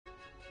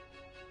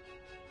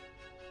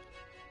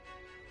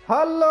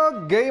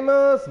Hello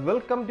gamers,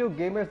 welcome to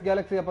Gamers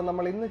Galaxy. അപ്പോൾ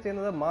നമ്മൾ ഇന്ന്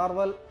ചെയ്യുന്നത്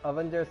മാർവൽ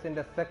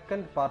അവഞ്ചേഴ്സിന്റെ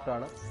സെക്കൻഡ്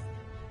പാർട്ടാണ്.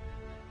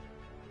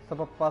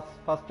 അപ്പോൾ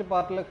ഫസ്റ്റ്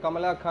പാർട്ടിൽ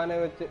കമല ഖാനെ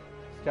വെച്ച്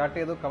സ്റ്റാർട്ട്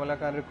ചെയ്തു. കമല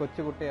ഖാൻ ഒരു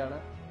കൊച്ചുകുട്ടിയാണ്.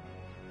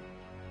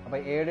 അപ്പോൾ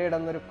എഡേഡ്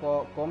എന്നൊരു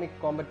കോമിക്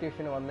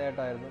കോമ്പറ്റീഷന്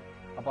വന്നതായിട്ടായിരുന്നു.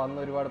 അപ്പോൾ അന്ന്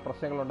ഒരുപാട്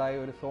പ്രശ്നങ്ങളുണ്ടായി.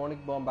 ഒരു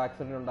സോണിക് ബോംബ്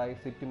ആക്സിഡന്റ് ഉണ്ടായി.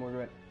 സിറ്റി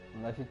മുഴുവൻ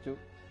നശിച്ചു.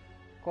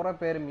 കുറേ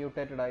പേര്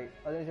മ്യൂട്ടേറ്റഡ് ആയി.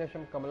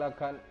 അതിനുശേഷം കമല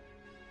ഖാൻ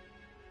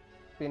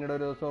പിന്നീട്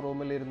ഒരു ദിവസം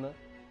റൂമിലിരുന്ന്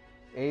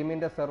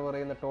എയിമിൻ്റെ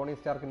സെർവറിൽ നിന്ന് ടോണി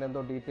സ്റ്റാർക്കിൻ്റെ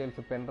എന്തോ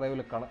ഡീറ്റെയിൽസ്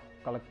പെൻഡ്രൈവിൽ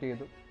കളക്ട്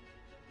ചെയ്തു.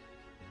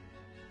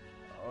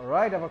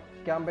 റൈറ്റ്, അപ്പോൾ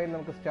ക്യാമ്പയിൻ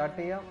നമുക്ക് സ്റ്റാർട്ട്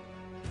ചെയ്യാം.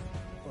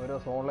 ഓരോ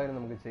ഓൺലൈൻ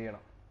നമുക്ക്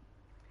ചെയ്യണം.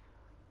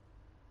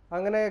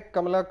 അങ്ങനെ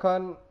കമല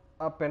ഖാൻ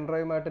ആ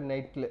പെൻഡ്രൈവുമായിട്ട്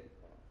നൈറ്റിൽ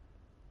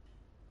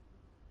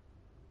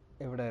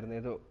എവിടെയായിരുന്നു,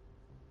 ഏതോ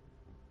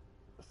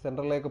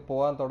സെൻട്രലിലേക്ക്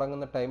പോകാൻ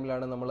തുടങ്ങുന്ന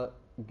ടൈമിലാണ് നമ്മൾ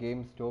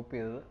ഗെയിം സ്റ്റോപ്പ്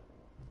ചെയ്തത്.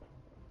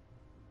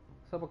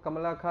 സോ അപ്പോൾ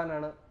കമല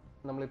ഖാനാണ്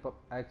നമ്മളിപ്പം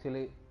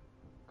ആക്ച്വലി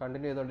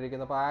കണ്ടിന്യൂ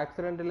ചെയ്തുകൊണ്ടിരിക്കുന്നത്. അപ്പോൾ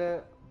ആക്സിഡൻറ്റിൽ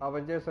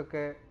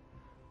അവഞ്ചേഴ്സൊക്കെ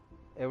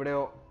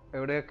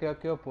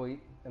എവിടെയൊക്കെയൊക്കെയോ പോയി.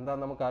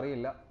 എന്താണെന്ന്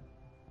നമുക്കറിയില്ല.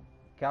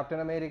 ക്യാപ്റ്റൻ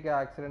അമേരിക്ക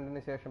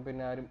ആക്സിഡൻറ്റിന് ശേഷം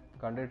പിന്നെ ആരും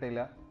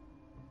കണ്ടിട്ടില്ല.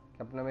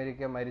 ക്യാപ്റ്റൻ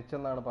അമേരിക്ക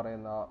മരിച്ചെന്നാണ്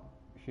പറയുന്നത് ആ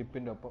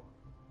ഷിപ്പിൻ്റെ ഒപ്പം.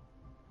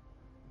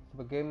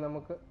 അപ്പോൾ ഗെയിം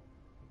നമുക്ക്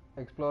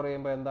എക്സ്പ്ലോർ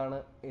ചെയ്യുമ്പോൾ എന്താണ്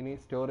ഇനി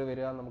സ്റ്റോറി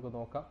വരിക നമുക്ക്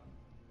നോക്കാം.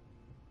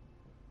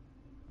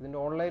 ഇതിൻ്റെ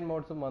ഓൺലൈൻ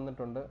മോഡ്സും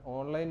വന്നിട്ടുണ്ട്.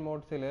 ഓൺലൈൻ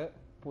മോഡ്സിൽ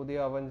പുതിയ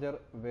അവഞ്ചർ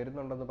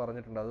വരുന്നുണ്ടെന്ന്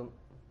പറഞ്ഞിട്ടുണ്ട്. അതും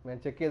ഞാൻ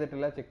ചെക്ക്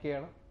ചെയ്തിട്ടില്ല, ചെക്ക്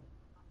ചെയ്യണം.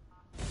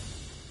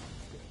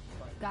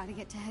 Gotta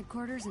get to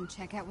headquarters and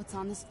check out what's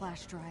on this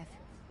flash drive.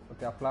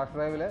 Okay, ആ ഫ്ലാഷ്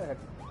ഡ്രൈവിൽ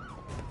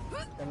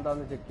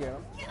എന്താന്ന് ചെക്ക്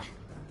ചെയ്യണം.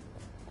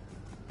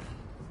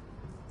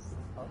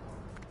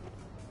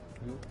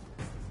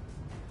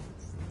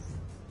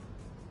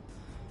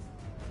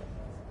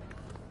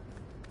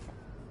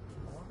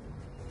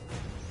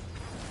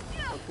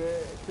 Okay,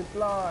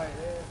 supply.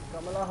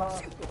 Kamala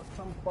has got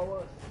some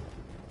powers.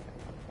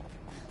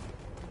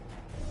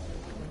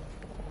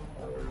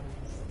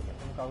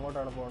 നമുക്ക്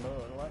അങ്ങോട്ടാണ്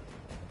പോകേണ്ടത്.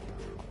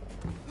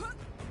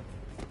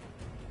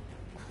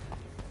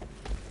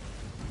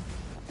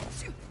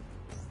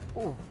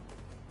 Oh,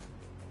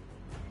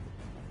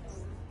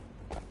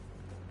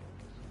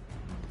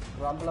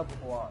 scramble up.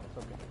 Wow, it's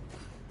okay.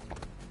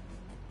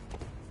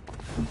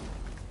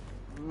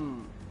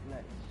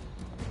 Nice.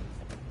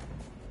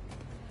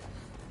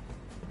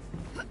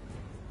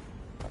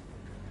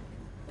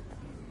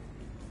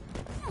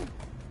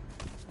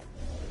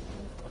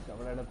 Okay,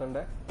 we're at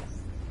the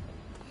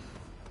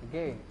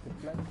again.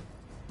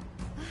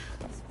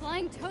 These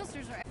flying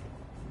toasters are.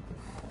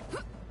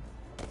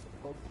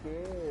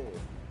 Okay.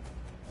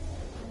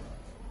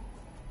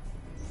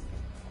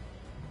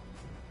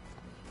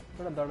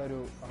 എന്താണ് ഒരു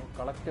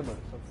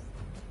collectibles.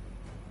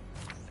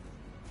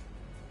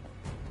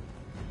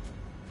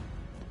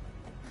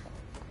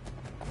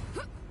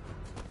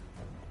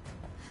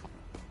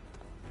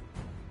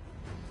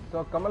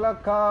 So Kamala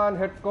Khan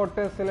head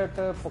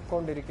ക്വാർട്ടേഴ്സിലിട്ട്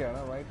പൊക്കോണ്ടിരിക്കുകയാണ്.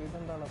 Right,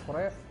 ഇതെന്താണ്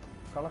കുറെ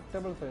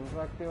കളക്റ്റബിൾസ്,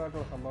 ഇന്ററാക്റ്റീവ്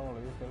ആയിട്ടുള്ള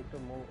സംഭവങ്ങൾ. U help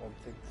to move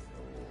objects.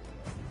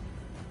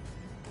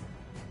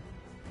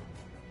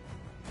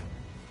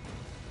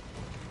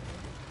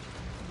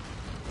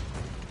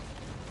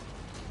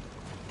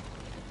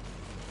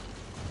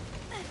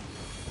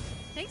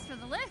 Thanks for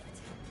the lift.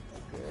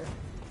 Okay.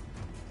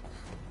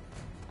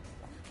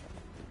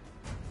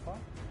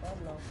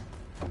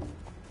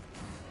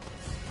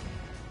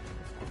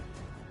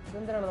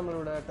 ഇതെന്തിനാണ്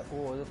നമ്മളിവിടെ?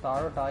 ഇത്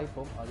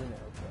താഴോട്ടായിപ്പോ അതിന്.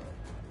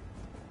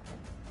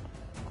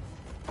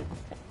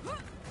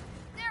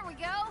 There we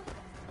go.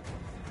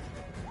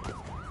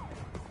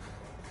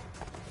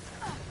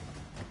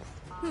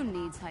 Who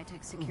needs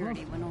high-tech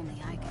security when only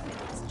I can do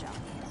this job?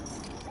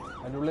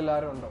 അതിൻ്റെ ഉള്ളിൽ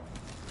ആരും ഉണ്ടോ?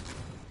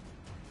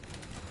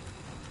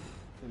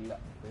 ഇല്ല,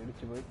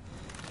 പേടിച്ചു പോയി.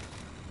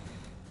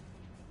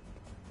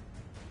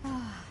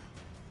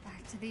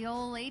 Back to the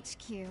old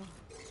HQ.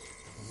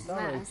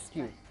 Mess,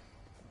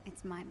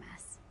 it's my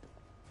mess.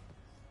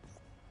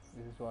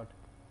 This is what?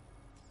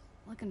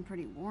 Looking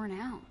pretty worn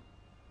out.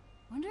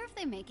 Wonder if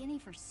they make any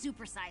for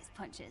supersized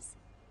punches.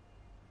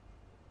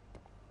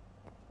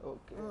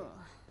 Okay.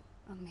 Ugh.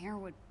 Amir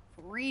would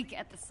freak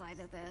at the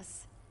sight of this.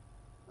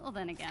 Well,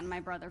 then again,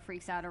 my brother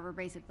freaks out over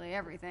basically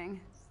everything.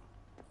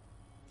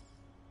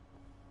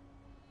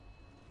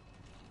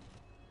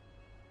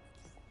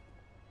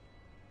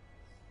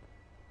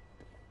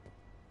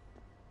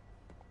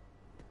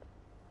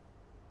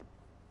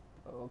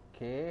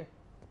 Okay.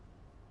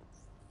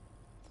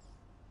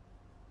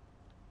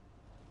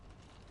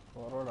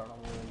 Forward ആണ്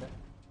മൂവിൻ്റെ.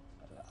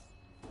 അല്ല.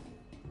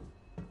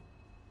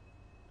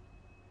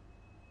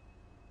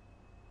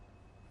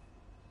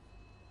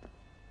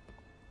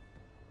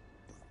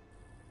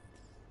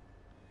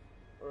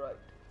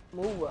 Right.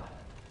 Move.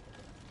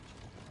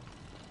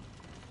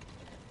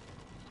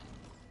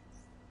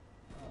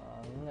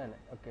 അങ്ങനെ.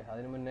 Okay,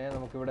 അതിന് മുന്നേ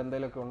നമുക്ക് ഇവിടെ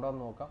എന്തെങ്കിലുമൊക്കെ ഉണ്ടോ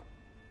എന്ന് നോക്കാം.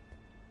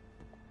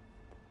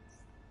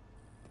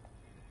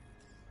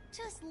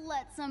 Just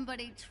let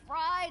somebody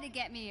try to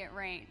get me at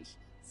range.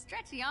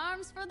 Stretchy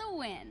arms for the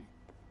win.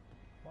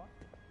 What?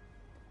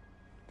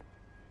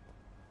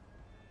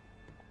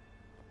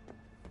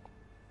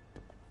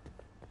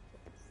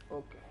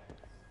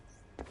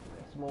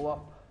 move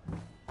up.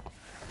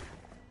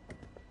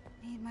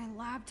 Need my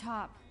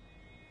laptop.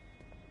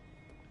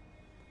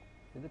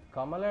 Is it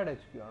Kamalad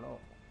HP or no?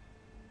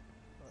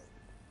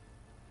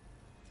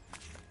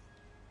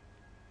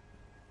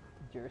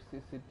 Jersey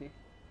City.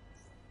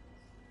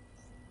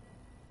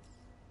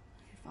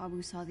 If Abu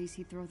saw these,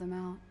 he'd throw them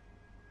out.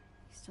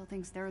 He still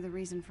thinks they're the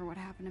reason for what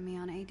happened to me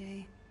on A-Day.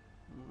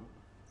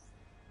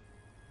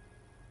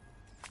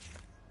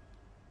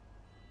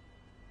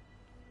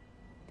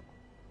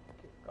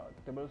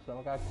 Collectibles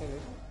നമുക്ക് actually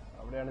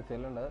അവിടെയാണ്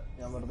ചെല്ലേണ്ടത്.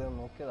 ഞാൻ വെറുതെ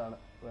നോക്കിയതാണ്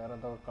വേറെ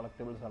എന്തോ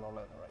കളക്ടിബിൾസ് ആണ്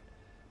ഉള്ളത്.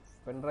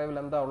 Pen ഡ്രൈവിൽ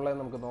എന്താ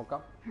ഉള്ളതെന്ന് നമുക്ക്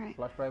നോക്കാം.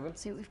 ഫ്ലാഷ് ഡ്രൈവിൽ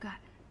See what we've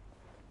got.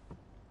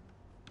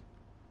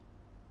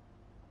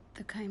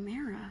 The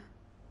Chimera.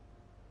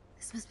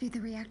 This must be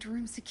the reactor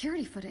room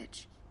security footage.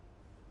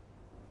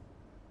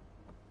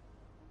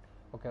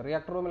 Okay,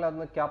 reactor room il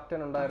adna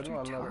captain undairunnu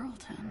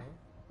Tarleton.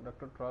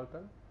 Dr.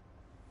 Tarleton.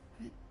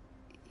 But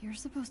you're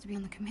supposed to be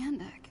on the command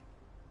deck.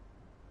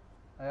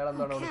 Ayal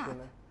endana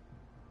odukkunne?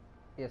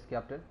 Yes,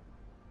 captain.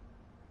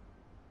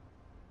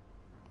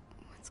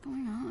 What's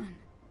going on?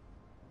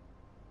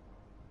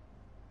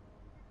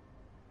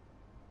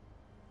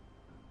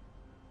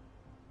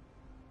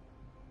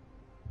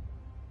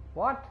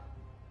 What?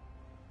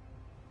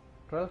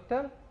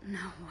 Tarleton?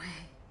 No way.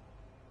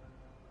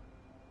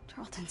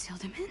 Tarleton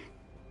sealed him in?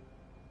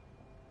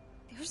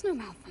 There's no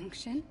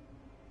malfunction.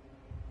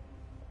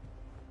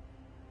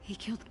 He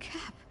killed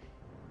Cap.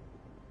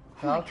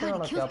 Oh my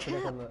God, he killed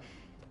Cap.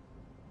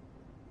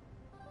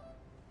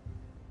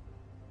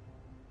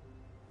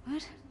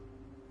 What?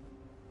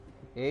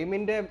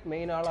 Aiminde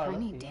main aalana.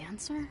 Tiny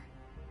dancer?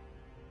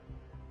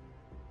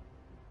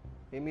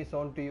 Aim is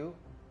on to you.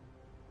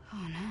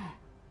 Oh no.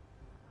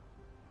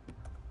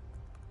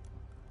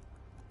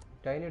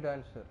 Tiny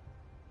dancer.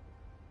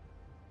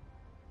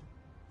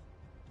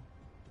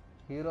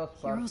 Heroes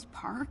Park. Heroes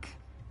Park?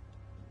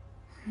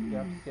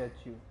 Cap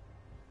statue.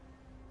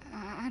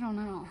 I don't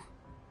know.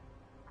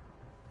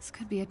 This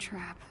could be a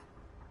trap.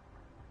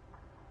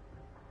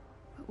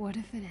 But what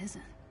if it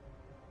isn't?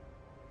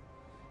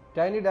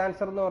 Tiny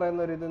dancer എന്ന് പറയുന്ന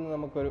ഒരു ഇതിൽ നിന്ന്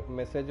നമുക്കൊരു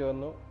message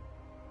വന്നു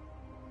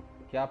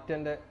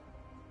ക്യാപ്റ്റന്റെ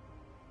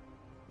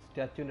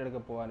സ്റ്റാച്യൂന്റെ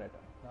അടുത്ത് പോകാനായിട്ട്.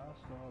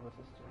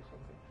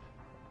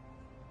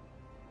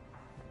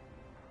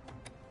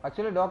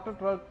 Actually doctor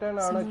ട്രാൾട്ടൺ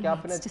ആണ്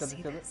ക്യാപ്റ്റനെ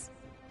ചതിച്ചത്.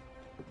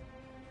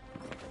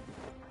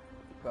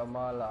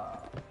 കമാല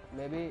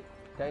മേ ബി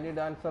ടൈനി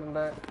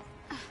ഡാൻസറിന്റെ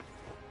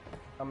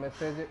ആ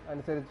മെസ്സേജ്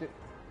അനുസരിച്ച്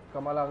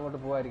കമാല അങ്ങോട്ട്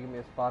പോവായിരിക്കും.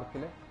 യെസ്,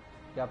 പാർക്കിൽ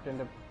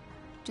ക്യാപ്റ്റന്റെ.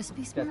 Just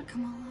be smart,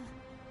 Kamala.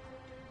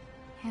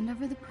 Hand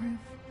over the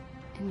proof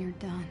and you're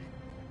done.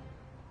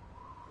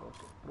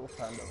 Okay, proof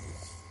hand over.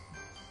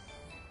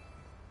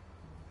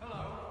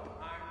 Hello,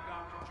 I'm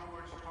Dr.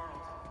 George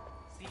Tarleton,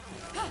 CEO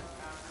and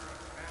founder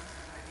of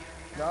Advanced Idea.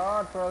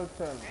 Dr.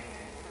 Tarleton.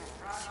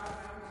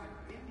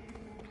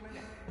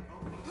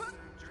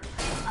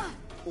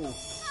 Oh.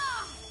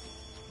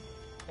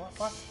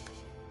 What?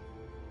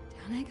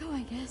 Down I go,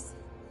 I guess.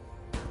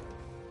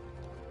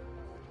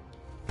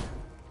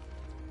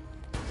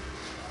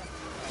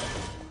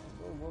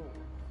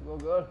 Go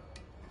girl.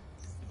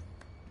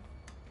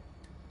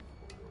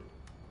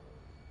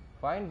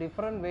 Find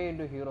different way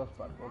into Heroes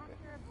Park. Okay.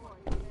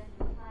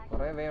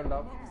 Kore way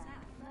undavum.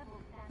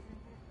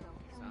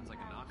 Sounds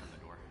like a knock on the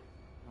door.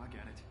 I'll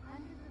get it.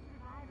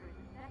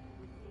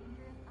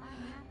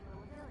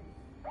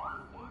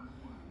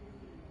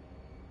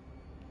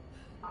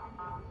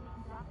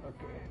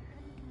 Okay.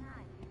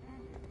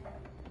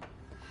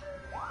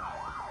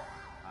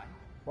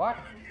 What?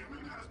 An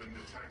inhuman has been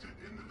detected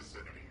in the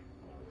vicinity.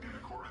 In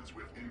accordance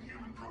with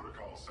Inhuman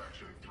Protocol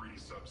Section 3,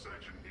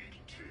 Subsection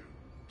H2,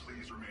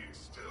 please remain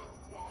still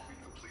while we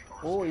complete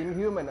our Oh,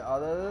 Inhuman.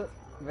 അതായത്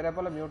ഇവരെ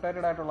പോലെ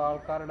mutated ആയിട്ടുള്ള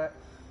ആൾക്കാരുടെ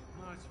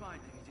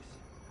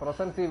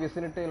presence ഈ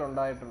വിസിനിറ്റിയിൽ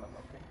ഉണ്ടായിട്ടുള്ളത്.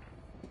 Okay,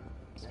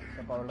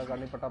 അപ്പോൾ അവരുടെ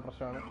കണ്ണിപ്പെട്ട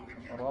പ്രശ്നമാണ്.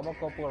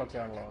 റോബോകോപ്പുകളൊക്കെ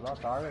ആണല്ലോ. അതാ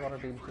താഴെ കുറേ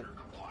ടീംസ്.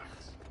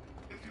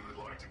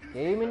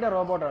 എയിമിന്റെ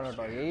റോബോട്ടാണ്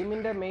കേട്ടോ.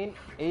 എയിമിന്റെ മെയിൻ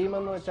എയിം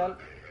എന്ന് വെച്ചാൽ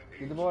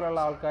ഇതുപോലുള്ള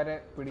ആൾക്കാരെ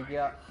പിടിക്കുക,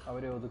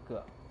 അവരെ ഒതുക്കുക.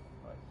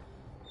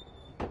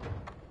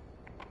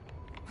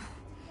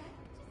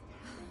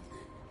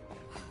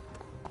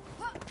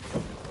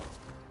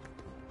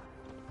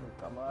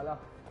 Kamala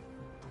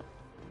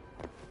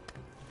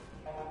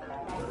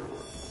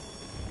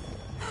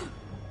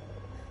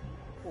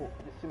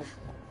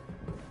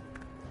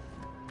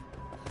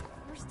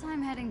First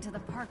time heading to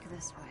the park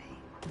this way.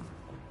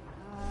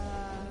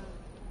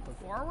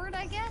 Forward,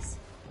 I guess?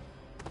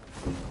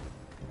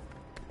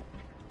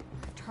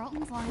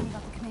 Tarleton's lying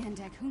about the command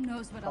deck. Who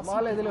knows what else?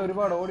 Kamala ഇതിൽ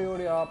ഒരുപാട് ഓടി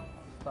ഓടി ആ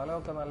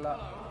സ്ഥലമൊക്കെ നല്ല.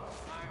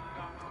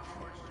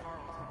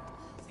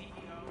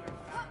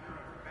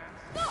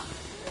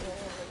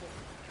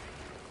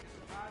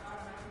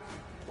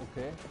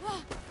 Okay,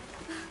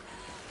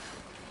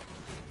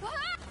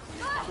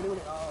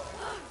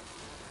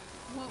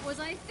 what was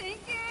I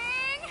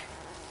thinking?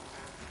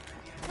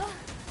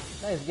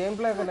 Nice game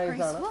play ഒക്കെ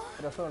നൈസ് ആണ്,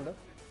 രസമുണ്ട്.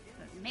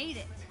 Made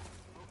it.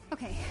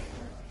 Okay,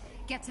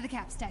 get to the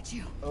cap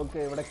statue. Okay,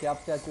 ഇവിടെ ക്യാപ്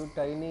സ്റ്റാച്യു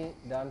ടൈനി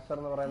ഡാൻസർ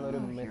എന്ന് പറയുന്ന ഒരു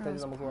മെസ്സേജ്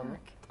നമുക്ക് വന്നു.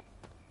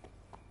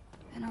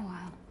 Been a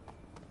while.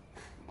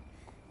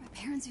 My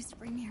parents used to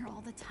bring me here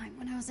all the time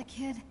when I was a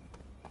kid.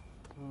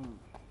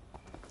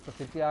 So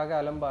city ആകെ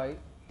അലമ്പായി.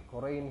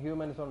 കുറേ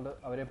Inhumans ഉണ്ട്.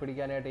 അവരെ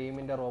പിടിക്കാനായിട്ട്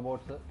എയിമിന്റെ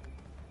റോബോട്ട്സ്.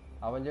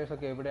 അവഞ്ചേഴ്സ്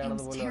ഒക്കെ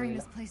എവിടെയാണെന്ന് പോലും അറിയില്ല. Tearing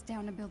this place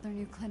down to build their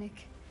new clinic.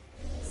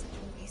 Such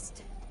a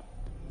waste.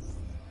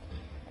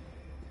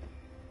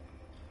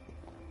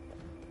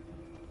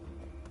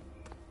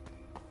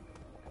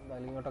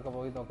 എന്തായാലും ഇങ്ങോട്ടൊക്കെ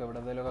പോയി നോക്കാം. ഇവിടെ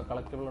എന്തെങ്കിലുമൊക്കെ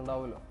കളക്റ്റബിൾ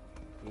ഉണ്ടാവുമല്ലോ.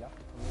 ഇല്ല,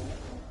 ഒന്നുമില്ല.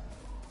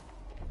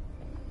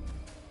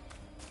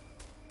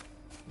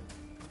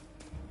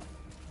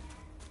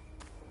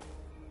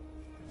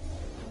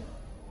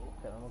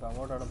 നമുക്ക്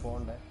അങ്ങോട്ടാണ്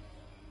പോകണ്ടേ.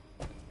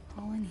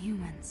 All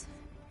inhumans.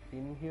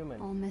 Inhuman.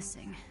 All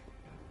missing.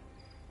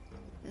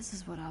 This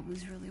is what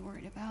Abu's really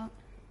worried about.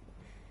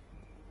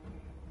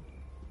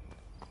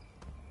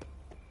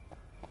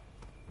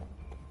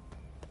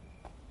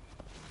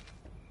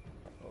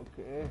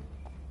 Okay.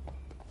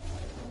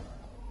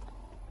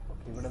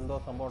 ഇവിടെ എന്തോ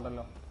സംഭവം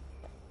ഉണ്ടല്ലോ.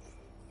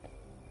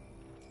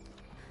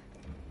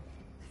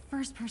 The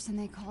first person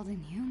they called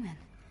inhuman.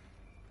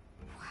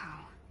 Wow.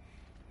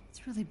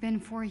 It's really been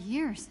 4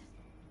 years.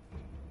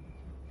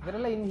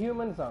 ഇവരെല്ലാം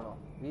ഇൻഹ്യൂമൻസ് ആണോ?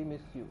 We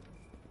miss you.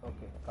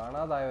 ഓക്കെ,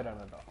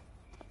 കാണാതായവരാണ് കേട്ടോ.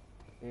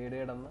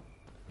 എയ്ഡേഡെന്ന്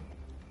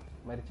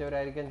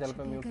മരിച്ചവരായിരിക്കാം,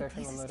 ചിലപ്പോൾ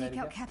മ്യൂട്ടേഷൻ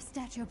വന്നവരായിരിക്കാം.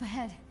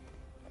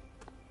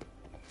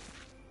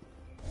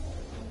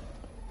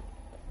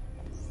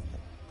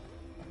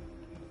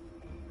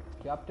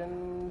 Captain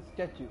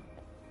statue.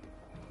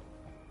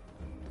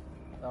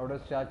 അവിടെ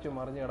statue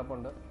മറിഞ്ഞ്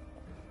കിടപ്പുണ്ട്.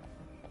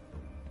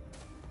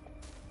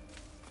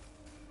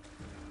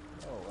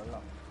 ഓ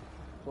വെള്ളം.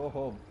 So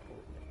home.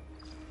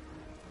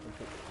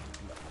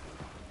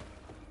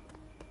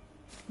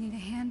 Need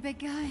a hand, big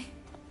guy?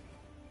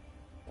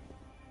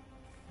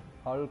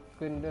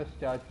 ഹൾക്കിന്റെ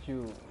statue.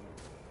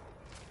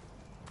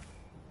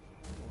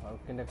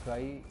 ഹൾക്കിന്റെ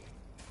കൈ.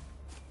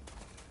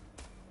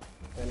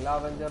 എല്ലാ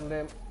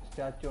അവഞ്ചറിന്റെയും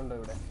സ്റ്റാച്യു ഉണ്ട്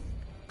ഇവിടെ.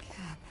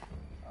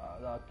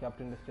 അതാ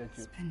ക്യാപ്റ്റന്റെ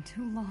statue. It's been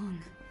too long.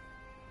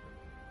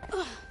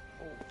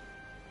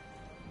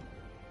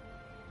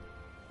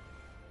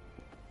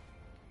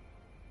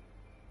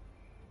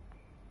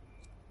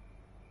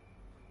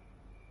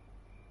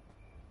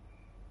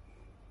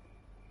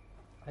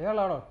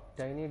 അയാളാണോ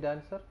tiny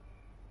dancer?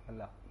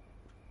 അല്ല.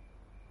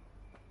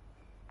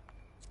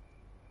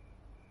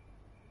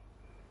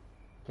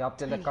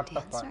 ക്യാപ്റ്റന്റെ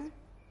Kattappa.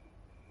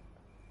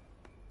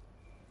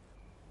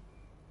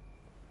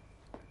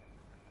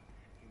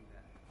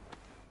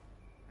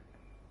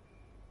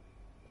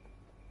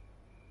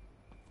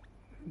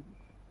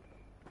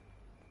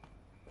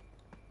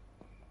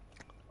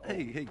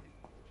 Hey.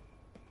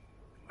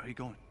 Where are you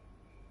going?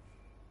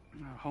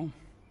 Home.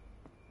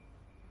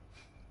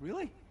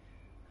 Really?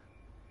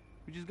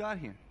 We just got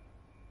here.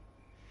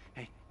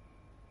 Hey,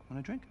 want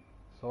a drink?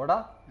 Soda?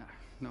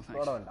 No thanks.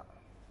 Soda venda.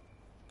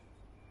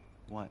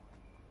 What?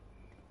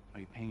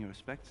 Are you paying your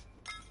respects?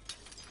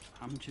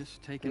 I'm just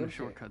taking a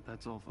shortcut,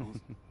 that's all,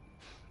 fellas.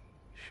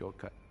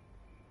 Shortcut.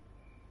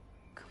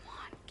 Come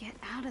on, get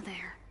out of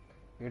there.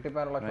 വീട്ടിൽ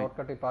പോകാനുള്ള short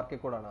cut ഈ പാർക്കിൽ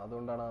കൂടാണ്.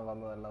 അതുകൊണ്ടാണ്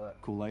വന്നത്. അല്ലാതെ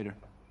Cool lighter.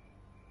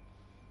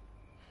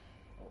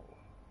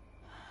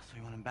 So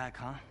you want him back,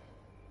 huh?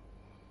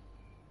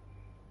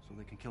 So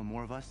they can kill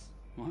more of us?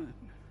 What?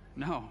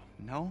 No.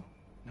 No?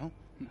 No.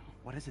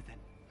 What is it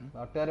then?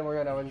 നാട്ടുകാർ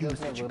മുഴുവൻ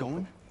അവഞ്ചേഴ്സിനെ You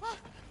going?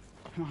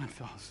 Come on,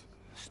 fellas.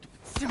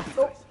 Stupid.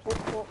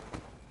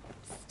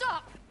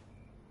 Stop!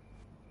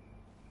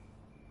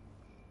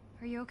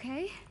 Are you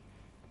okay?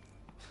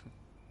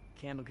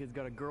 Candle Kid's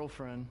got a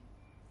girlfriend.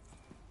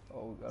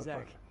 Oh,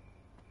 Zach,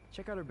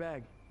 check out her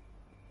bag.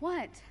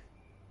 What?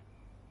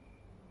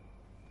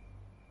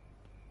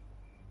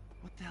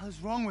 What the hell is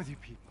wrong with you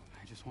people?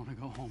 I just want to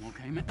go home,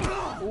 okay, man?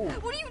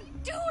 What are you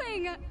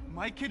doing?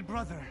 My kid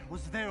brother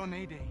was there on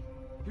A-Day.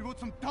 He wrote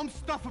some dumb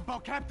stuff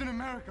about Captain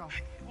America.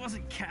 It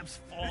wasn't Cap's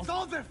fault. It's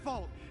all their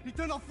fault. He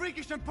turned all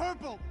freakish and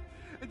purple.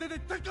 And then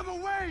they took him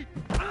away.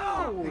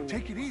 Hey,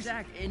 take it easy.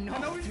 Zach,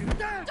 enough, No, he's dude.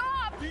 dead.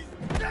 Stop! He's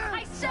dead.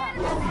 I said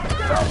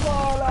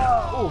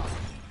stop!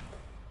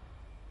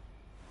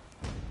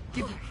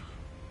 Give her.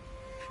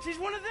 She's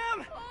one of them!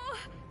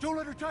 Don't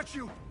let her touch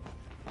you.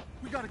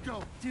 We gotta go.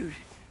 Dude,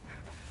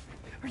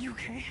 are you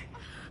okay?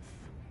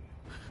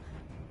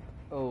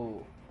 Oh.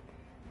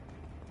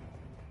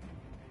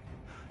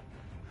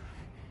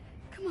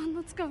 Come on,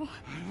 let's go.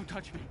 Don't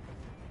touch me.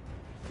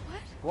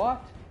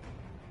 What?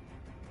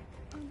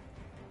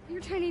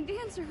 You're Tiny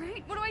Dancer,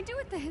 right? What do I do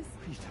with this?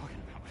 What are you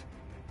talking about?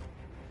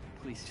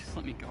 Please, just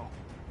let me go.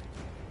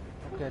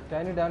 Okay,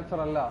 Tiny Dancer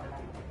alla.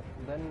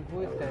 Then who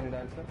is Tiny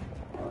Dancer?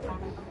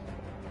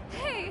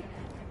 Hey!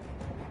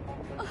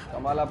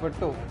 Kamala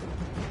Pettu.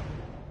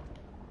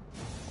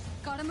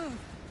 Gotta move.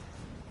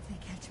 If they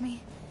catch me,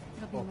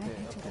 it'll be my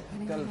picture they're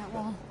putting on that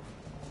wall.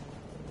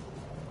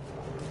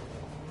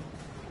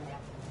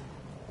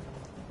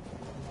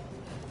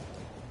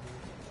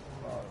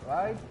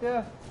 Alright.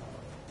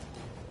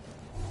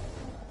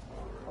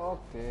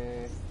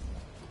 Okay.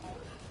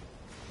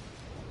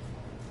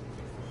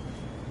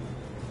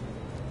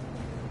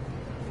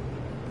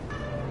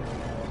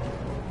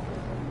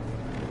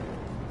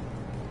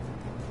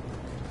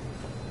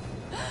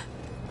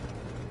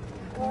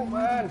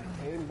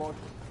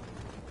 robots.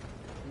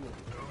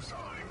 No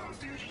sign of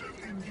fugitive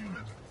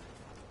inhuman.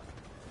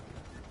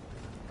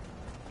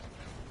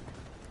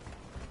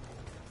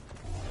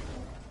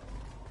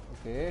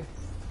 Okay.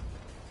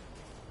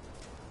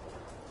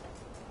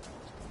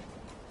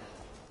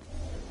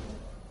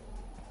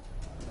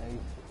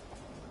 Nice.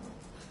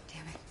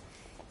 Damn it.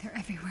 They're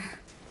everywhere.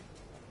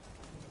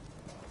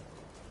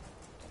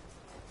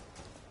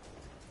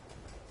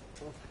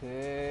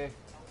 Okay.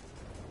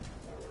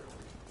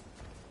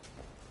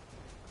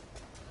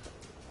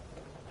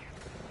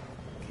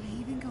 Can I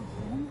even go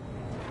home?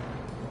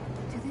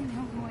 Do they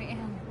know who I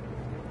am?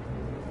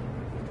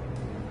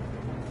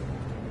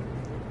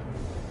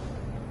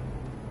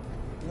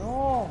 No.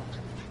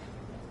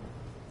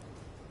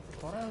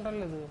 Kore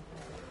undallo idu.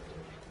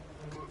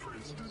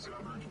 Footprints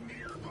discovered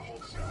near the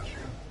Hulk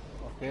statue.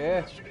 Okay.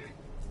 Investigate.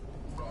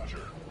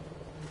 Roger.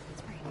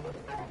 That's right.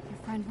 Your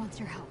friend wants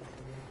your help.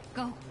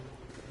 Go.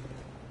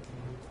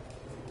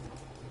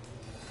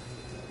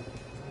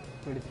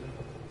 പിടിച്ചു.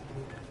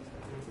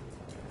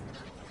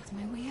 It's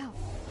my way out.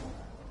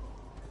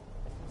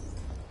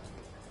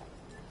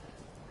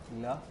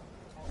 ഇല്ല.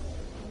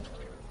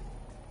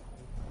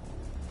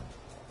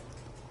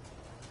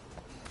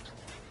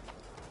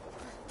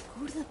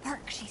 Go to the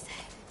park, she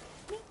said.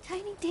 Meet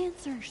Tiny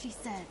Dancer, she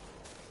said.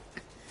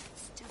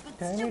 Stupid,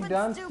 Tiny stupid,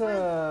 Dancer.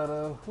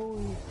 stupid. Who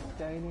is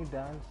Tiny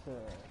Dancer?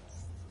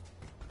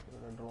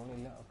 Drone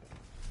ഇല്ല. Okay.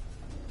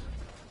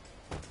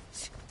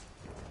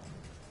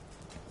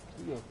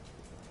 അയ്യോ.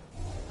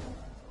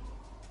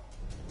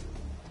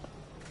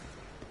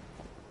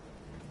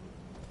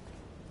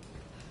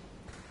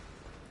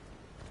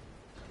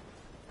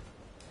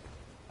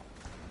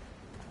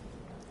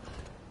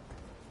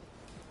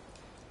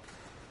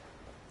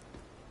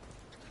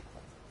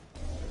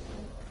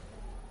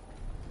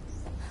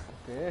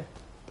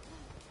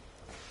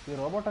 ഈ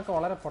റോബോട്ടൊക്കെ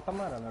വളരെ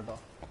പൊട്ടന്മാരാണ് കേട്ടോ.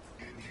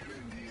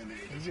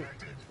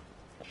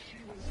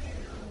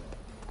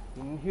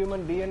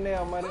 Inhuman DNA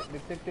അവന്മാർ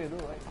detect ചെയ്തു.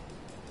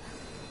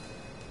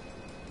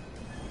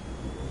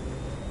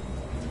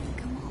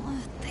 Come on,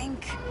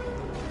 think.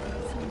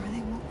 Somewhere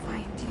they won't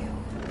find you.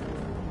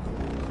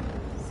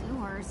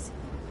 Sewers.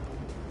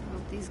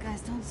 Hope these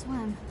guys don't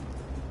swim.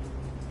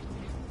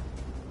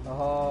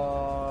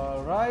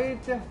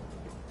 Right.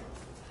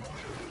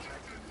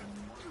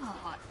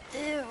 Oh,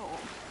 ew.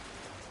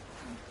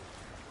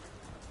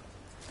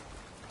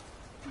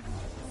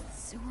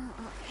 Sewer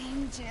or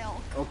angel?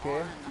 Come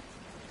Okay. on.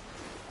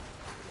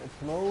 Let's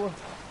move.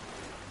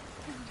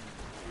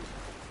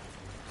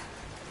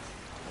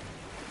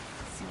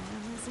 Sewer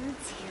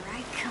lizards, here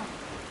I come.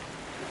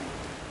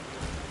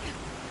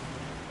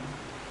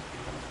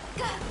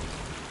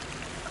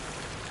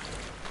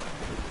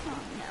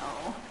 Oh no.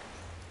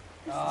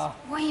 This is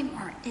way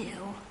more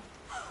ew.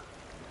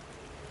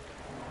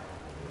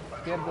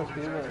 Get the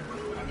sewer.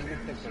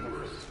 Undetected.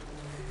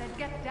 Then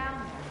get down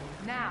there,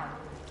 now.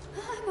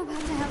 I'm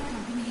about to have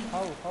company.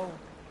 How?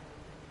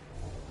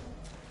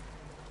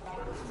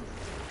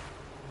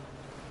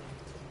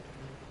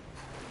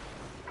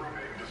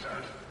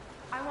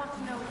 I want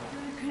to know if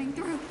They're cutting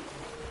through.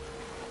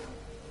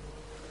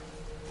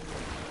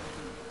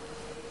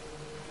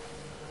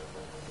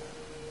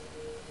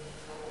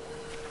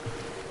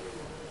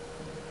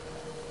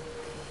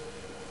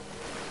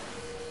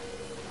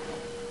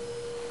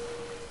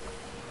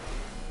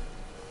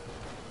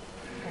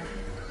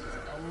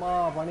 അമ്മ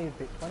പണി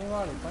കിട്ടി.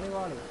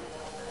 പണിവാളി.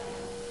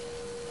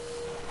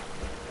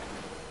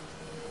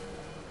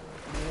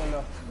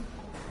 ഇല്ലല്ലോ.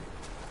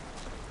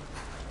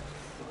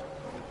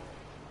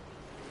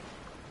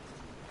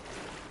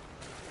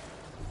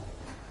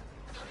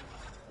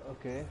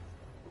 Okay.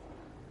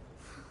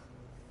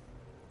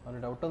 അവന്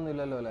ഡൗട്ടൊന്നും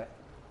ഇല്ലല്ലോ അല്ലേ?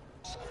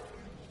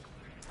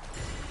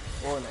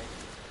 ഓ nice.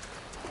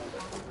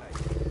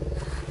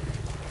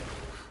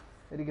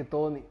 എനിക്ക്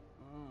തോന്നി.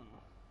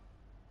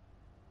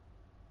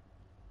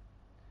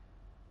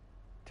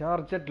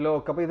 Charged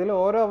lock. അപ്പോൾ ഇതിൽ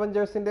ഓരോ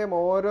അവഞ്ചേഴ്സിൻ്റെയും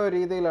ഓരോ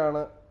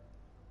രീതിയിലാണ്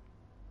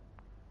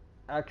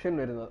ആക്ഷൻ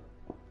വരുന്നത്.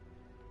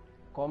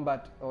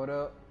 കോമ്പാറ്റ് ഓരോ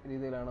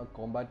രീതിയിലാണ്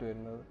കോമ്പാറ്റ്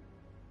വരുന്നത്.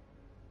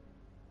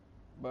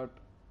 ബട്ട്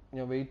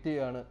ഞാൻ വെയിറ്റ്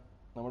ചെയ്യാണ്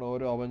നമ്മുടെ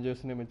ഓരോ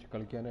അവഞ്ചേഴ്സിനെയും വെച്ച്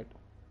കളിക്കാനായിട്ട്.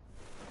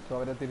 സോ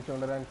അവരെ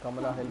തിരിച്ചുകൊണ്ടുവരാൻ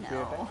കമല ഹെൽപ്പ്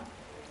ചെയ്യട്ടെ.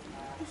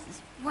 This is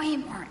way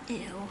more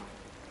ew.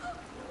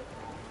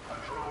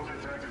 Control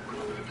detected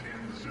movement in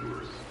the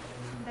sewers.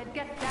 Then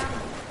get down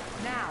there,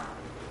 now.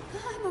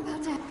 I'm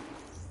about to have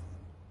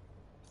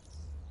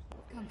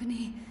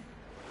company.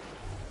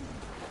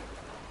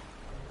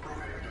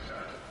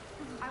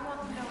 I want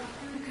to know if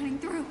They're cutting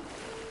through.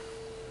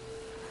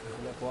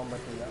 ഇതിലെ പോകാൻ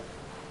പറ്റില്ല.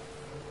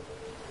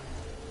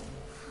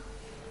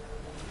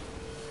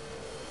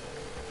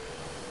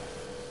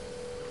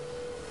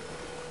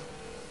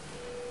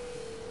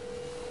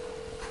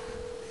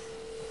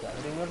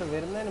 അവരിങ്ങോട്ട്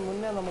വരുന്നതിന്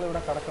മുന്നേ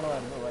നമ്മളിവിടെ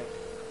കടക്കണമായിരുന്നു. Y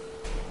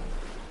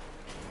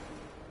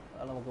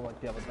അതാണ് നമുക്ക്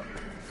പറ്റിയ അബദ്ധം.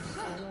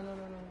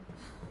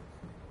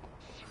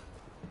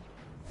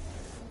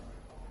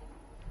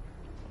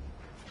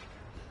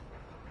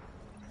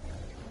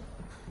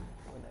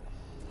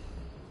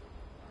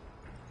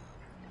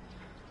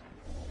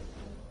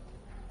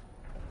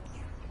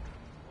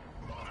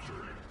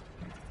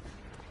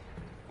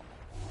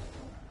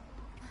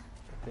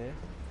 Okay.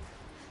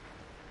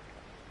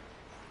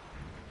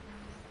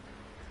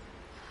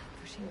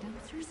 Pushing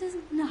dumpsters is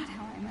not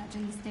how I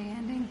imagined this day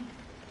ending.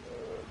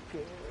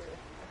 Okay.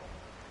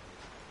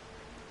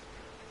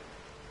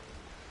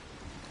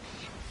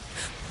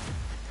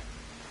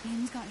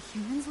 Aim's got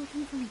humans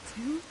looking for me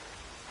too?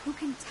 Who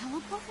can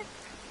teleport?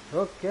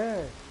 Okay.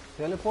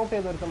 Teleport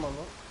ചെയ്തൊരുത്തം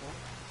വന്നു.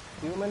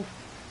 Humans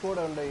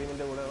കൂടെ ഉണ്ട്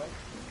ഇതിന്റെ കൂടെ.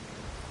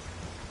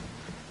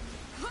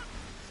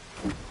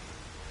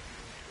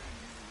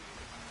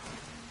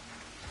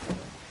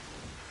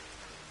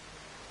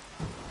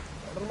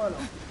 Hermano.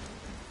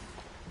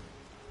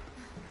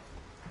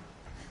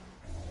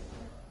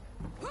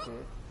 Okay.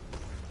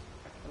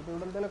 ഇവിടെ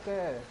എന്തെങ്കിലുമൊക്കെ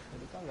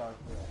എടുക്കാൻ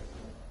കാണും.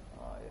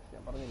 യെസ്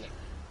ഞാൻ പറഞ്ഞില്ലേ.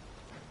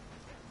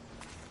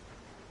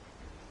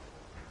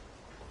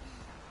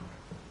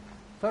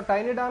 സോ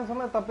ടൈനി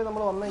ഡാൻസറിനെ തപ്പി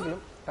നമ്മൾ വന്നെങ്കിലും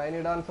ടൈനി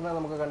ഡാൻസറിനെ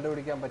നമുക്ക്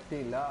കണ്ടുപിടിക്കാൻ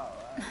പറ്റിയില്ല.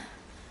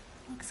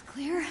 Looks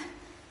clear.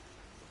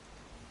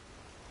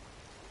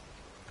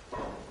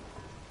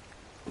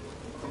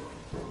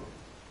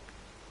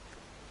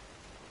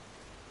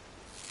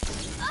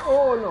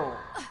 Oh no.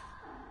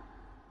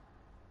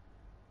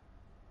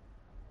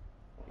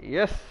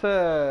 Yes,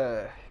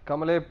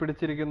 കമലയെ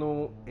പിടിച്ചിരിക്കുന്നു.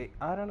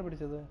 ആരാണ്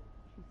പിടിച്ചത്?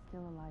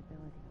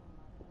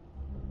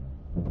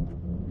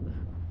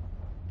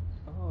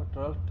 Oh,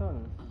 Trolton.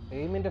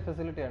 എയിമിന്റെ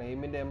ഫെസിലിറ്റിയാണ്.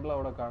 എയിമിന്റെ എംബ്ലം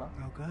അവിടെ കാണാം.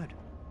 Oh good.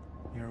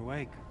 You're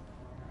awake.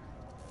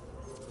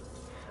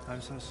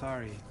 I'm so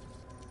sorry.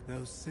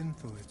 Those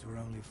synthoids were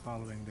only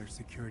following their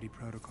security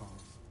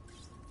protocols.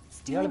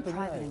 Stealing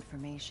private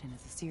information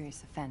is a serious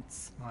offense.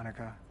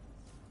 Monica,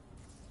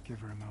 give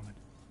her a moment.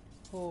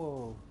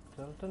 Oh,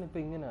 Trolton ഇപ്പോ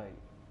ഇങ്ങനായി.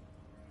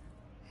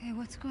 Hey,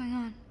 what's going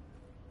on?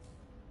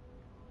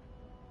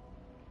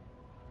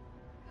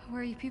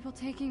 Where are you people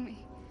taking me?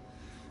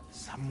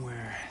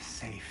 Somewhere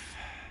safe.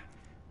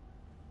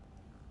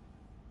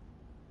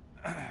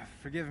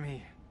 Forgive me.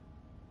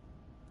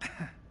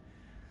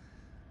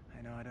 I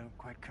know I don't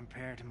quite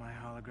compare to my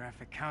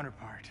holographic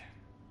counterpart,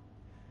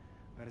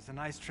 but it's a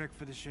nice trick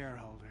for the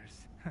shareholders.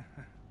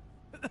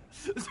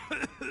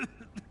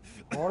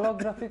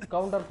 Holographic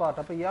counterpart.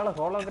 അപ്പോൾ ഇയാള്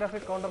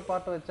holographic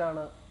counterpart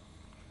വെച്ചാണ്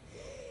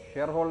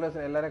share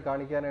ഹോൾഡേഴ്സിനെ എല്ലാവരെയും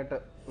കാണിക്കാനായിട്ട്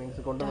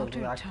means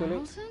കൊണ്ടുവന്നത്. Actually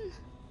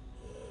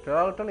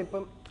ട്രാൾട്ടൺ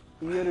ഇപ്പം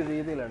ഈ ഒരു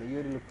രീതിയിലാണ്, ഈ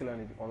ഒരു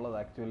ലുക്കിലാണ് ഉള്ളത്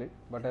ആക്ച്വലി.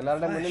 ബട്ട്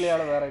എല്ലാവരുടെ മുന്നിൽ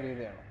ഇയാൾ വേറെ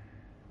രീതിയാണ്.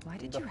 Why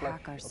did you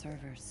hack our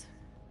servers?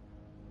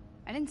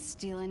 I didn't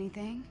steal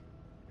anything.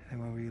 And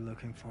what were you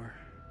looking for?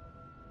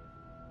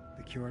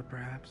 The cure,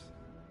 perhaps?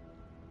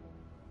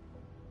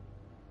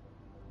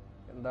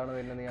 എന്താണ്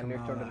പിന്നെ നീ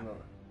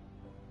അന്വേഷിച്ചുകൊണ്ടിരുന്നത്?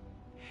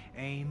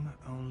 AIM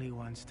only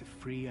wants to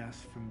free us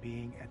from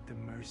being at the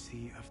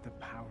mercy of the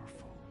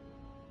powerful.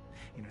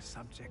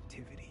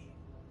 Subjectivity.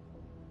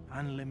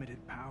 Unlimited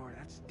power,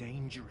 that's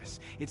dangerous.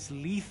 It's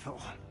lethal.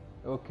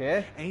 Okay.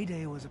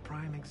 Eidos was a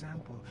prime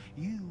example.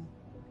 You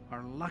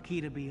are lucky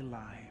to be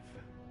alive.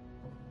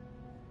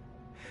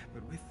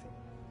 But with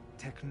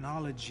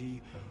technology,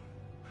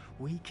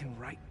 we can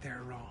right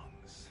their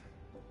wrongs.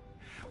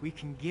 We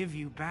can give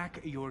you back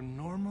your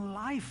normal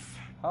life.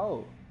 How?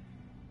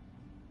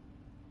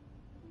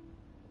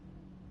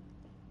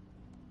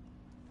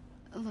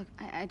 Look,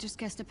 I just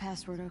guessed a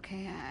password,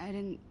 okay? I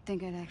didn't think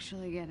I'd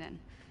actually get in.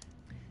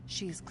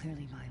 She is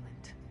clearly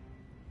violent.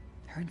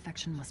 Her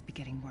infection must be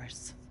getting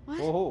worse. What?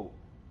 Oh.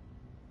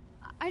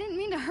 I didn't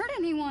mean to hurt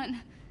anyone.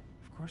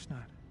 Of course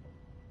not.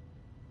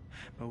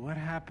 But what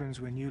happens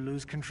when you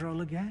lose control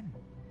again?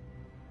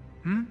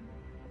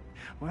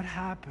 What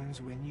happens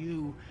when you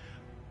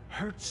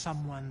hurt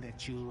someone that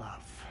you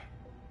love?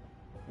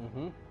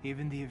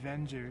 Even the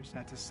Avengers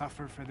had to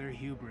suffer for their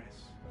hubris.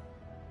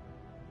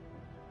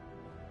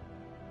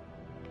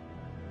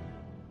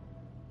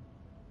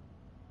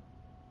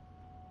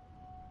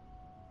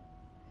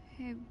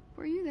 Hey,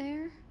 were you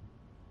there?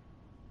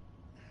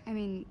 I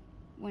mean,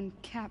 when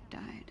Cap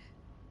died.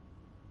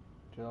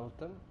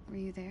 Trolton?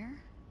 Were you there?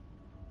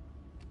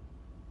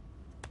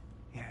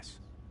 Yes.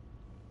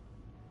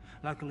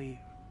 Luckily,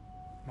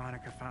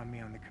 Monica found me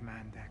on the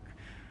command deck.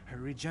 Her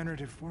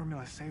regenerative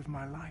formula saved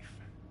my life.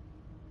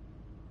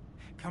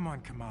 Come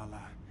on,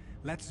 Kamala.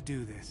 Let's do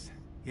this.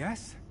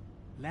 Yes?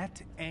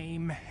 Let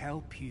AIM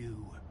help you.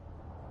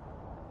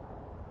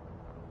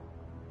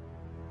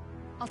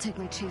 I'll take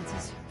my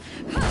chances.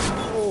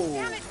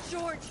 Damn it,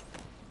 George!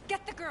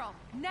 Get the girl,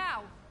 now!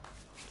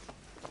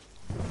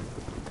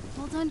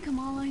 Well done,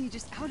 Kamala. You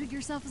just outed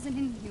yourself as an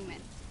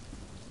inhuman.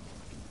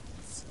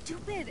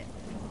 Stupid!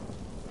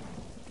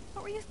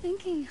 What were you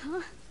thinking,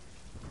 huh?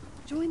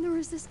 Join the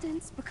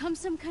resistance? Become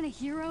some kind of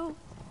hero?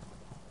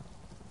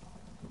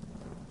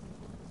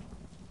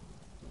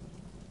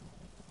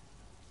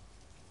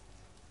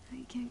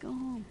 You can't go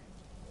home.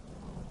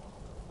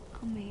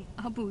 I'll make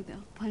Abu,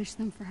 they'll punish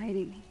them for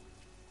hiding me.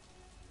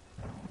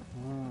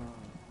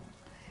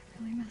 I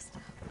really messed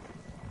up.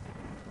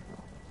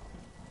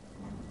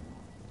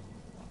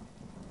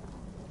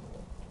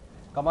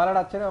 കമാലയുടെ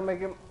അച്ഛനും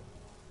അമ്മയ്ക്കും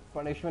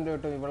punishment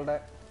കിട്ടും ഇവളുടെ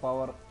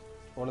power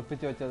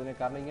ഒളിപ്പിച്ചു വെച്ചതിന്.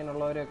 കാരണം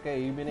ഇങ്ങനെയുള്ളവരെയൊക്കെ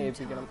എയിമിനെ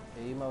ഏൽപ്പിക്കണം,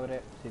 aim അവരെ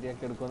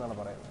ശരിയാക്കി എടുക്കുമെന്നാണ്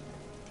പറയുന്നത്.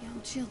 The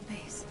old shield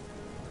base.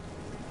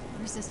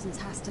 Resistance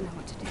has to know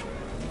what to do.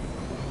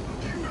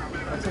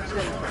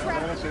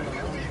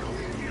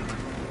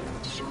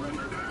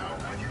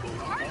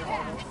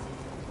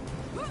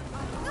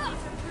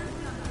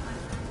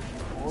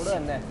 ഓട്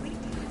തന്നെ.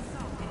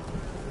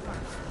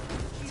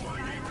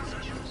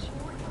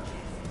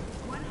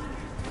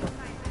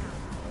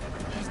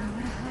 There's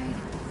nowhere to hide.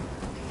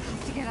 We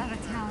have to get out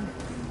of town.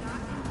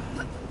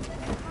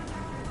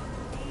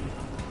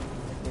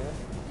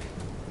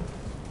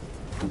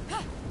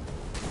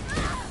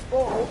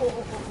 Oh,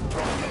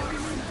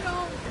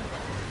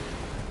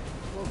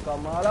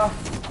 Kamala.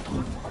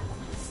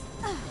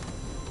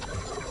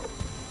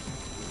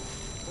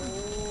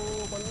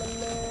 Oh,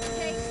 Pandalle.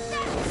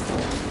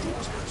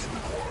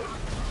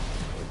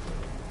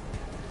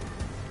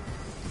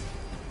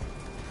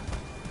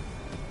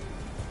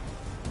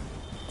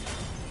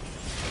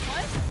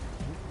 What?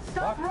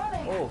 Stop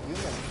running. Oh,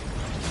 human.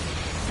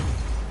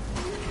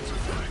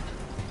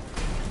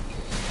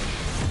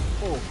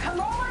 Oh.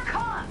 Kamala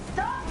Khan,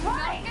 stop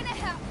running! Not gonna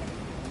happen.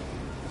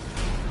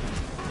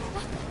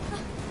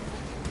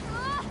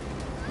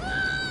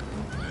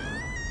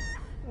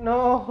 No,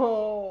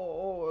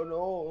 oh,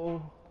 no.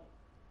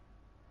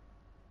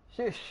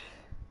 Shish.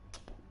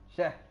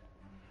 Sheh.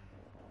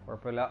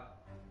 കുഴപ്പമില്ല.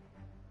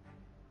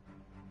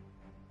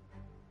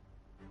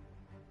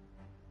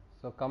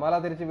 So Kamala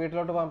തിരിച്ച്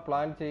വീട്ടിലോട്ട് പോകാൻ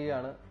plan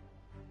ചെയ്യുകയാണ്.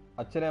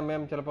 അച്ഛനും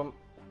അമ്മയും ചിലപ്പം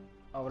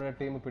അവരുടെ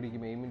team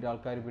പിടിക്കും, എയിമിൻ്റെ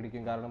ആൾക്കാർ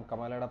പിടിക്കും. കാരണം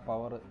കമാലയുടെ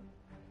പവർ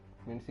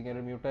മീൻസ് ഇങ്ങനെ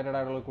ഒരു മ്യൂട്ടേറ്റഡ്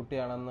ആയിട്ടുള്ള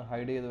കുട്ടിയാണെന്ന്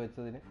ഹൈഡ് ചെയ്ത്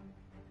വെച്ചതിന്.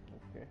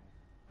 Okay,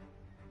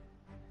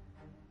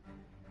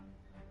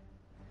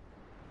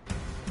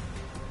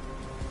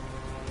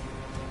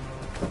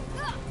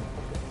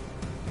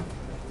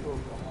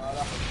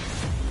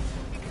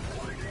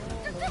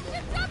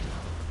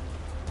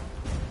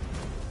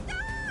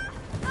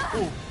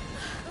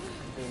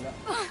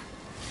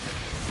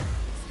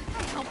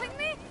 Helping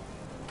me?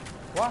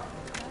 What?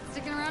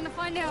 Sticking around to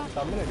find out.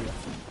 തമ്മിലടിയാ.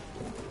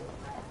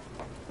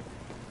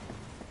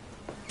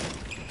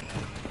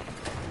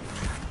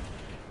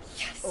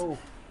 Yes. Oh.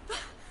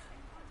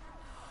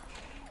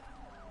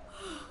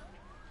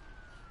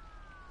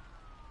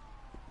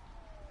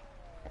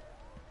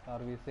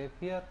 Are we safe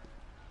here?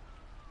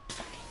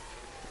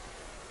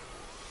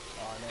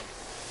 Oh, no.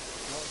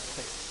 Not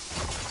safe.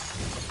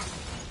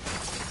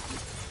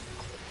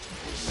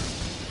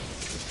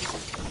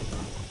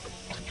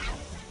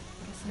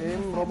 Guess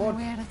I'm robot.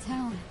 way out of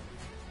town.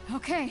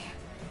 Okay,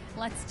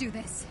 let's do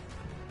this.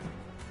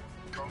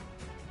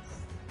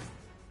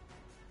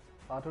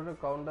 R2 to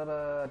counter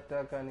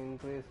attack and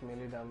increase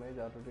melee damage.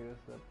 R2 to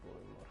use that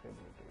more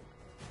ability.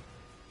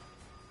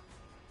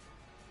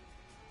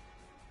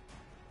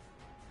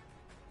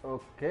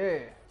 Okay.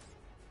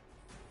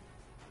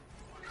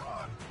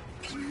 God,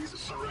 please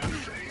surrender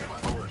to AIM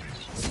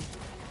authorities.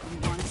 You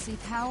want to see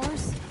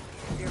powers?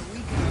 Here we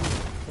go.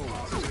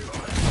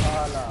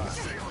 Hala.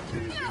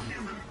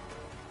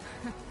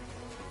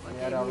 What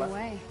gave you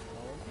away?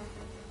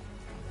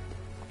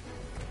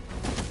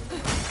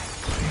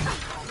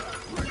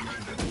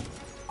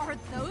 Are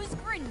those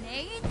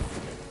grenades?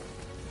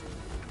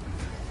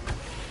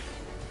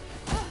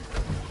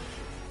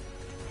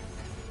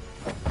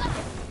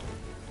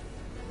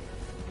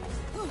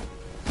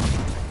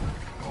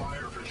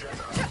 Fire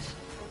projectiles.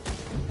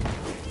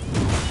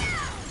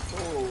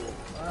 Oh,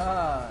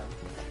 ah.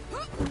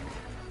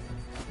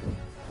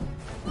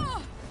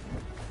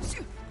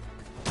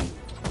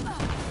 Come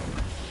on.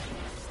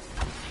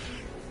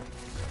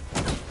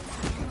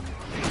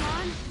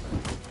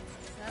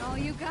 Is that all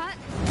you got?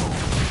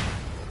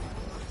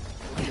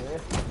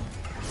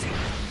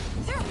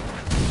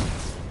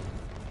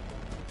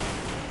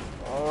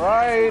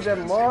 Alright,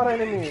 and more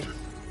enemies.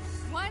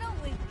 Why don't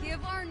we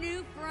give our new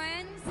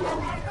friends a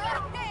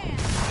hand?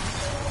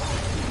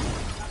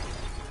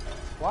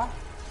 What?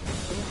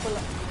 Simple.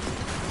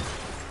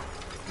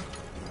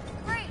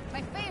 Great,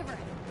 my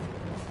favorite.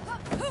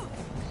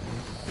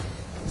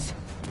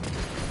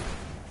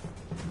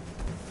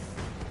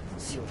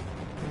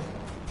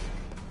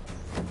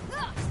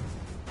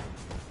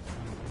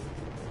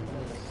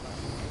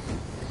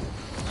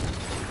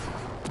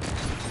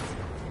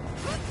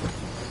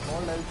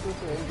 All else to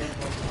aim them.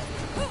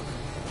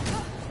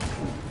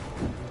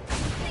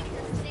 Think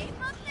you're safe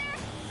up there?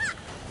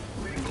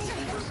 Lethal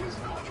force is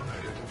not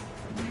permitted.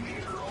 We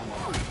need her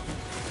online.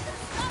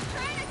 Stop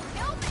trying to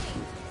kill me!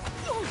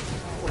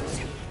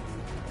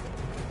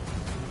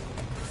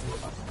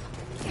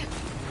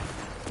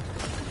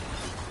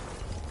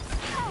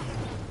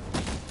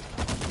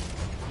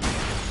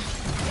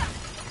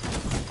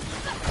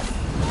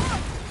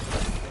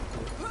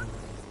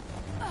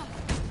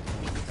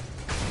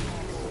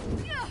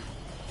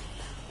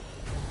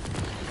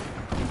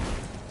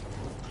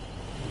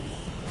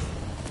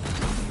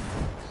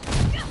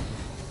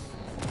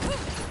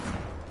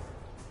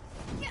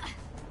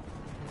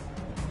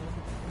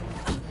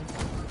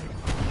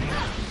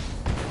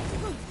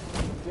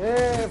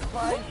 Yeah,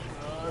 fight.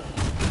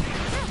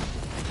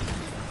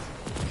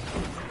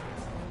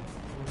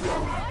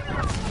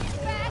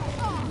 Back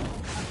off!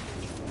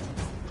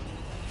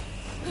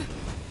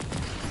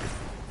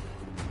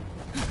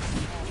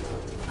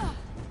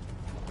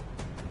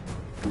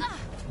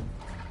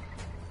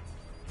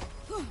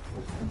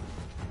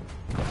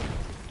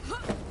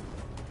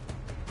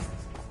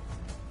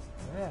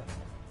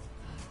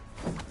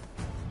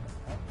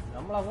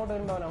 നമ്മൾ അങ്ങോട്ട്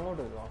വരുമ്പോൾ അവൻ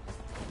അങ്ങോട്ട് വരുമോ?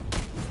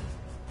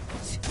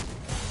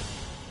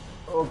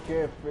 Okay,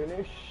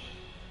 finish.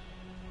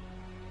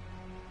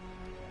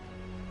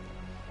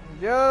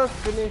 Just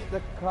finish the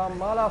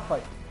Kamala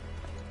fight.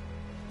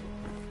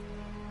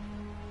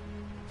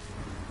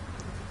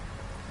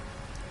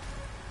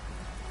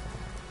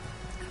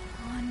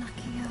 Come on,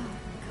 Nakia.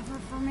 Cover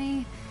for me.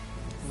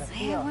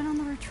 Say I went on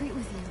the retreat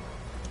with you.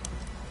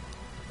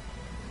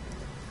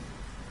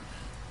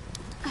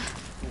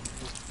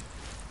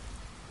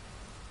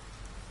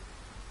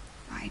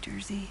 Bye,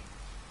 Jersey.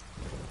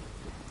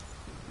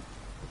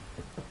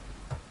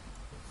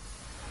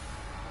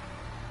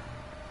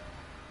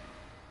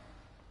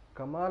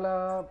 Kamala.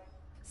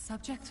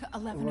 Subject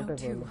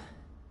 1102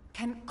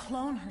 can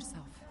clone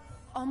herself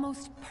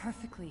almost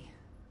perfectly,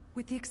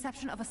 with the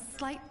exception of a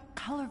slight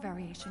color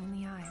variation in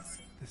the eyes.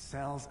 The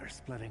cells are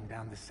splitting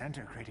down the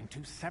center, creating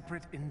two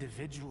separate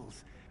individuals.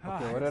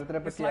 Okay,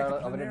 It's like a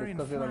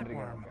planarian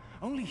flatworm,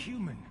 only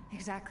human.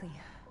 Exactly.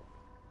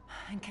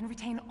 And can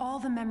retain all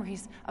the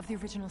memories of the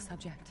original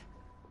subject.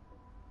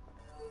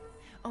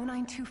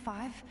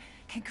 0925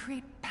 can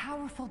create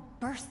powerful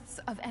bursts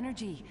of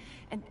energy,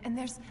 and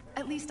there's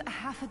at least a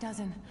half a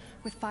dozen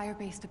with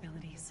fire-based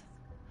abilities.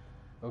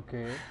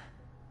 Okay.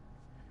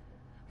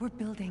 We're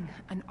building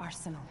an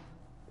arsenal.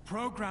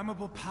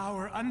 Programmable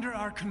power under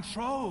our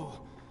control.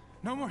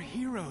 No more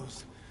heroes,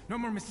 no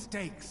more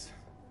mistakes.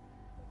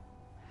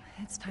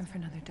 It's time for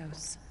another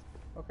dose.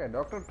 Okay,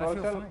 Dr.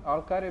 Tolton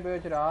ആൾക്കാരെ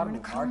ഉപയോഗിച്ച് I'm in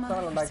a coma ആർട്സാണ്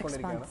for 6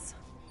 ഉണ്ടാക്കിക്കൊണ്ടിരിക്കുകയാണ്. months.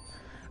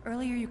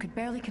 Earlier you could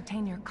barely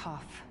contain your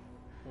cough.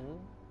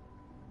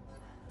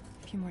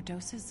 A few more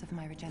doses of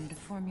my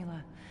regenerative formula,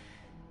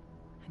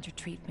 and your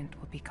treatment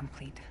will be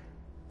complete.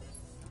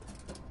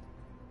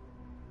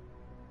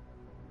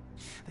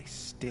 They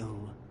still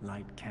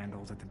light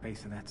candles at the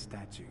base of that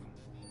statue.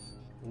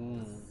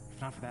 If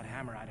not for that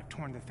hammer, I'd have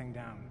torn the thing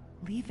down.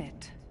 Leave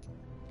it.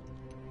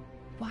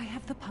 Why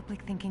have the public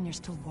thinking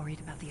you're still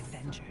worried about the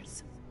Avengers?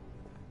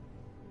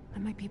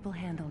 Let my people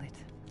handle it.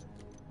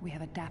 We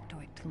have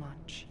Adaptoid to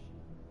launch.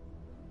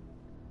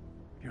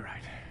 You're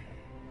right.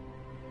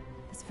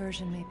 This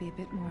version may be a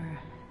bit more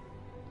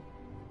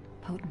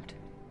potent.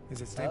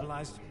 Is it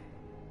stabilized?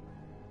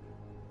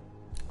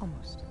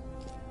 Almost.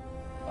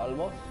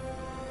 Almost?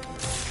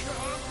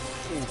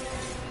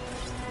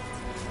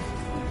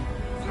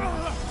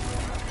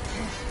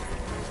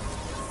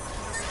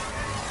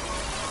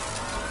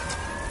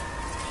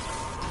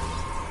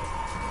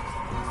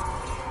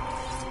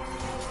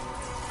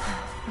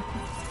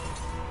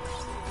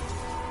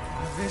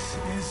 This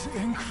is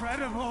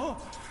incredible!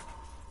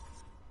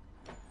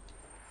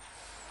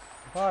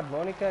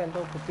 Monica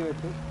എന്തോ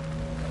കുത്തിവെച്ചു.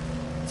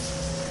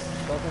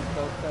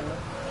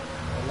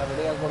 എല്ലാം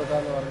റെഡിയാക്കി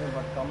കൊടുക്കാമെന്ന് പറഞ്ഞു.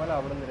 But Kamala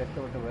അവിടെ നിന്ന്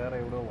രക്ഷപ്പെട്ട് വേറെ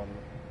എവിടെയോ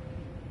വന്നു.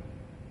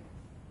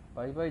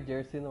 ബൈ ബൈ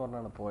ജേഴ്സി എന്ന്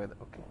പറഞ്ഞാണ് പോയത്.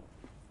 ഓക്കെ,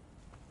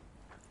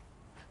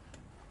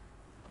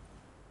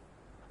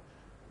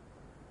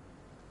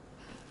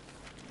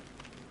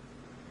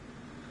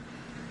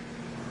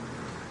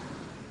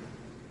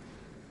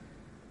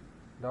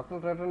 ഡോക്ടർ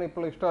ട്രേറ്ററിന്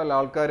ഇപ്പോൾ ഇഷ്ടമല്ല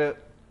ആൾക്കാർ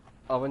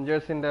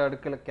അവഞ്ചേഴ്സിന്റെ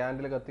അടുക്കൽ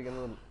ക്യാൻഡിൽ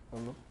കത്തിക്കുന്നതും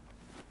ഒന്നും.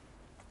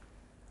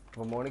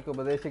 അപ്പോൾ മോണിക്ക്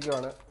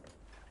ഉപദേശിക്കുവാണ്,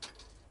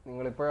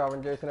 നിങ്ങളിപ്പോഴും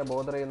അവഞ്ചേഴ്സിനെ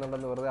ബോധർ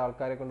ചെയ്യുന്നുണ്ടെന്ന് വെറുതെ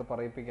ആൾക്കാരെ കൊണ്ട്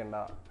പറയിപ്പിക്കണ്ട,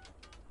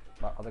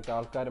 അതൊക്കെ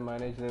ആൾക്കാർ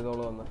മാനേജ്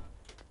ചെയ്തോളൂ എന്ന്.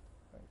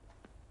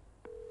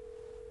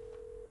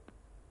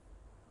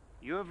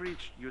 You have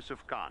reached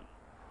Yusuf Khan.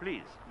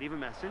 Please leave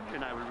a message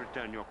and I will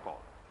return your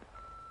call.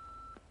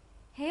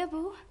 Hey,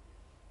 Abu.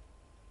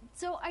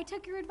 So I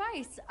took your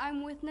advice. I'm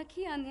with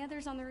Nakia and the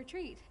others on the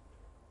retreat.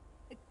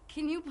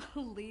 Can you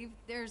believe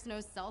there's no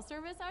cell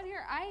service out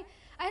here? I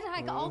had to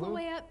hike all the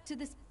way up to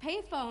this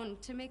payphone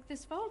to make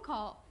this phone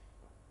call.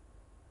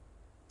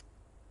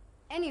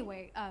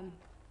 Anyway,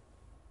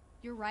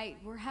 you're right.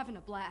 We're having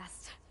a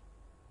blast.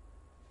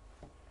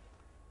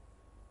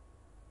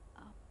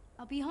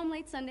 I'll be home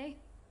late Sunday.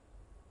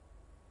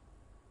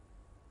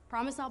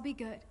 Promise I'll be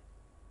good.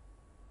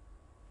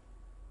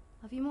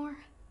 Love you more.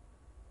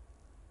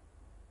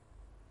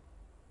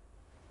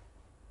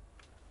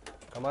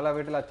 Kamala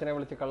വീട്ടിൽ അച്ഛനെ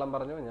വിളിച്ച് കള്ളം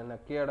പറഞ്ഞു, ഞാൻ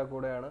നക്കിയയുടെ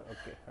കൂടെയാണ്.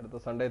 Okay, അടുത്ത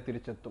Sunday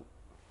തിരിച്ചെത്തും.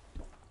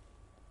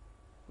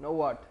 No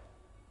what?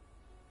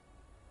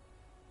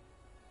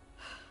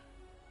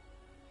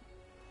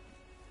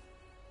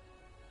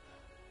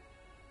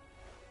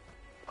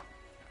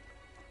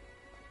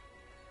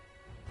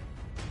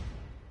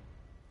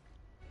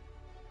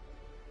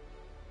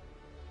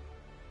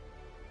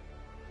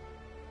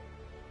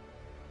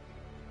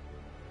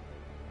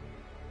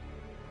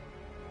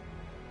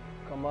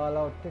 Kamala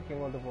ഒറ്റയ്ക്ക്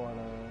എങ്ങോട്ട്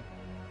പോവാണ്?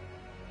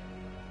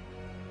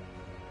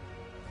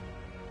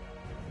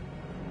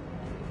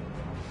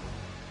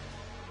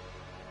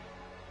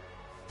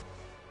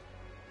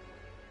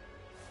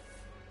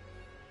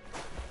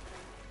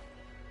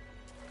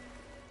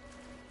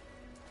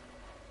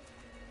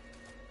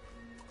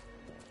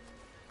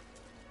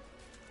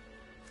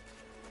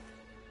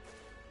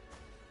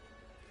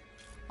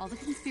 All the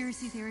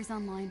conspiracy theories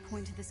online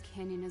point to this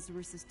canyon as the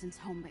Resistance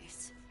home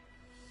base.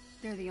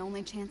 They're the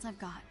only chance I've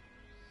got.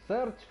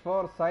 Search for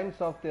signs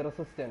of the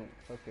resistance.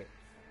 Okay.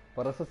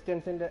 For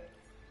resistance in the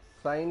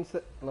science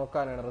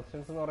നോക്കാനാണ്.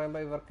 Resistance എന്ന്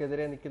പറയുമ്പോൾ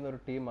ഇവർക്കെതിരെ നിൽക്കുന്ന ഒരു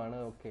ടീമാണ്.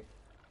 Okay,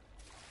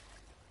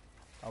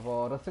 അപ്പോൾ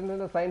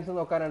റെസിസ്റ്റൻസിന്റെ science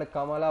നോക്കാനാണ്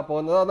കമല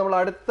പോകുന്നത്. അത് നമ്മൾ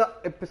അടുത്ത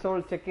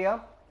എപ്പിസോഡ് ചെക്ക് ചെയ്യാം.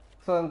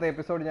 സോ ഇന്നത്തെ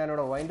എപ്പിസോഡ്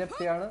ഞാനിവിടെ വൈൻഡ് അപ്പ്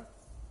ചെയ്യാണ്.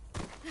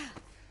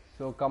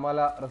 സോ കമല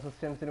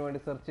റെസിസ്റ്റൻസിന് വേണ്ടി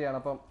സെർച്ച് ചെയ്യാണ്.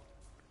 അപ്പം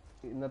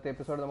ഇന്നത്തെ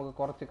എപ്പിസോഡ് നമുക്ക്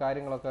കുറച്ച്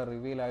കാര്യങ്ങളൊക്കെ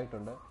റിവീൽ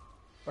ആയിട്ടുണ്ട്.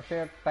 പക്ഷേ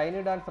ടൈനി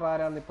ഡാൻസർ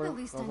ആരാന്ന് ഇപ്പോഴും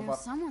നമുക്ക്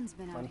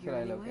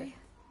മനസ്സിലായില്ല. ഓക്കെ,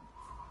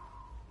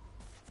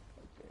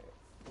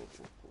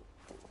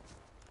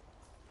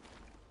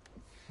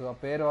 സോ ആ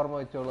പേര് ഓർമ്മ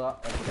വെച്ചോളുക,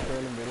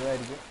 എപ്പിസോഡിലും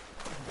വരുമായിരിക്കും.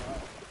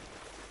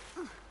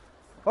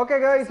 Okay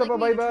guys, so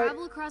bye bye.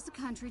 Travel across the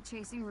country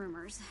chasing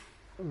rumors.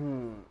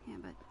 Yeah,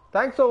 but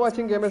thanks for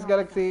watching Gamers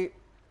Galaxy.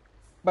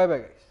 Bye bye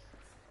guys.